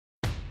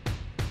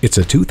It's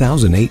a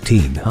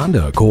 2018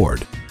 Honda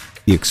Accord.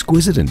 The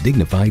exquisite and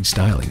dignified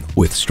styling,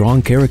 with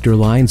strong character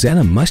lines and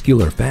a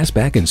muscular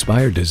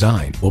fastback-inspired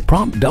design, will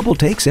prompt double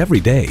takes every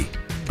day.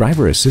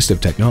 Driver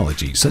assistive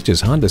technology such as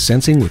Honda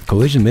Sensing with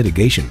collision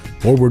mitigation,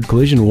 forward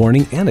collision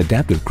warning, and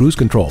adaptive cruise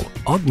control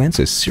augments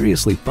a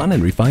seriously fun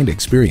and refined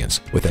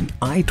experience with an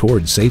eye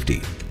towards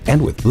safety.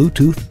 And with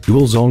Bluetooth,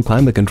 dual-zone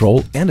climate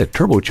control, and a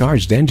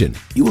turbocharged engine,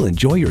 you will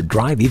enjoy your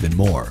drive even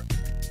more.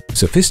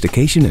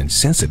 Sophistication and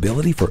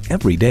sensibility for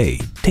every day.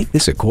 Take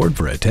this Accord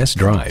for a test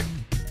drive.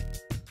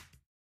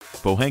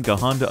 Pohanka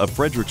Honda of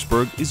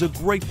Fredericksburg is a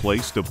great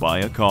place to buy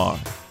a car.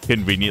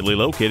 Conveniently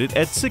located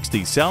at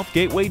 60 South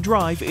Gateway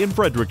Drive in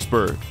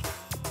Fredericksburg.